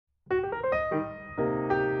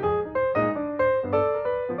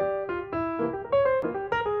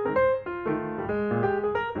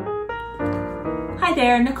Hi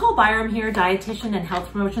there, Nicole Byram here, Dietitian and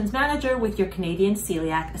Health Promotions Manager with your Canadian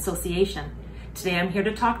Celiac Association. Today I'm here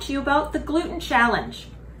to talk to you about the Gluten Challenge.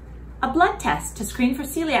 A blood test to screen for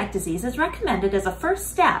celiac disease is recommended as a first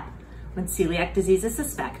step when celiac disease is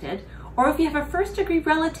suspected or if you have a first-degree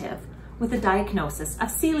relative with a diagnosis of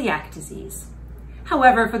celiac disease.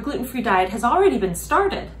 However, if a gluten-free diet has already been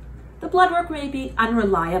started, the blood work may be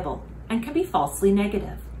unreliable and can be falsely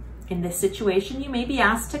negative. In this situation, you may be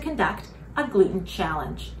asked to conduct a gluten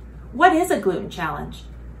challenge. What is a gluten challenge?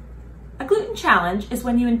 A gluten challenge is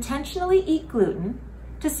when you intentionally eat gluten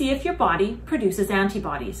to see if your body produces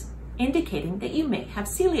antibodies, indicating that you may have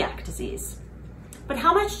celiac disease. But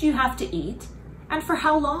how much do you have to eat and for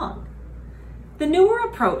how long? The newer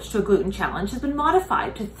approach to a gluten challenge has been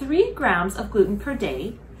modified to 3 grams of gluten per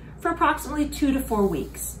day for approximately 2 to 4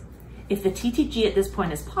 weeks. If the TTG at this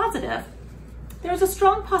point is positive, there is a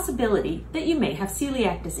strong possibility that you may have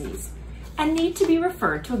celiac disease and need to be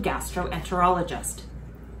referred to a gastroenterologist.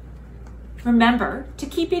 Remember to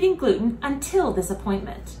keep eating gluten until this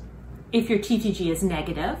appointment. If your TTG is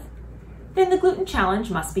negative, then the gluten challenge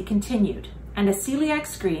must be continued, and a celiac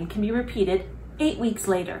screen can be repeated 8 weeks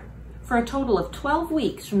later for a total of 12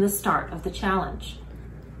 weeks from the start of the challenge.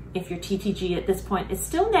 If your TTG at this point is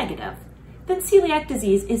still negative, then celiac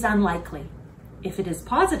disease is unlikely. If it is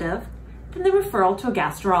positive, then the referral to a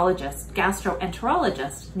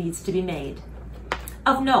gastroenterologist needs to be made.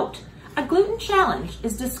 Of note, a gluten challenge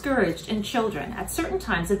is discouraged in children at certain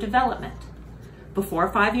times of development, before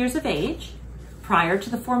 5 years of age, prior to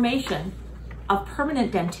the formation of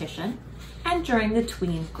permanent dentition, and during the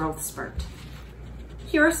tween growth spurt.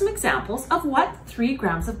 Here are some examples of what 3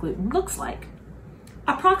 grams of gluten looks like.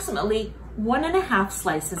 Approximately 1.5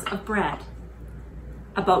 slices of bread,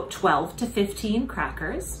 about 12 to 15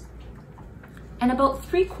 crackers, and about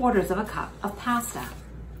 3/4 of a cup of pasta.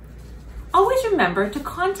 Always remember to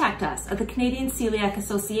contact us at the Canadian Celiac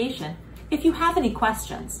Association if you have any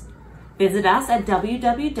questions. Visit us at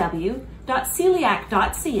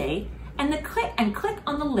www.celiac.ca and click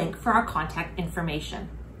on the link for our contact information.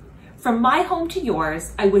 From my home to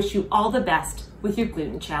yours, I wish you all the best with your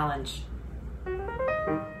gluten challenge.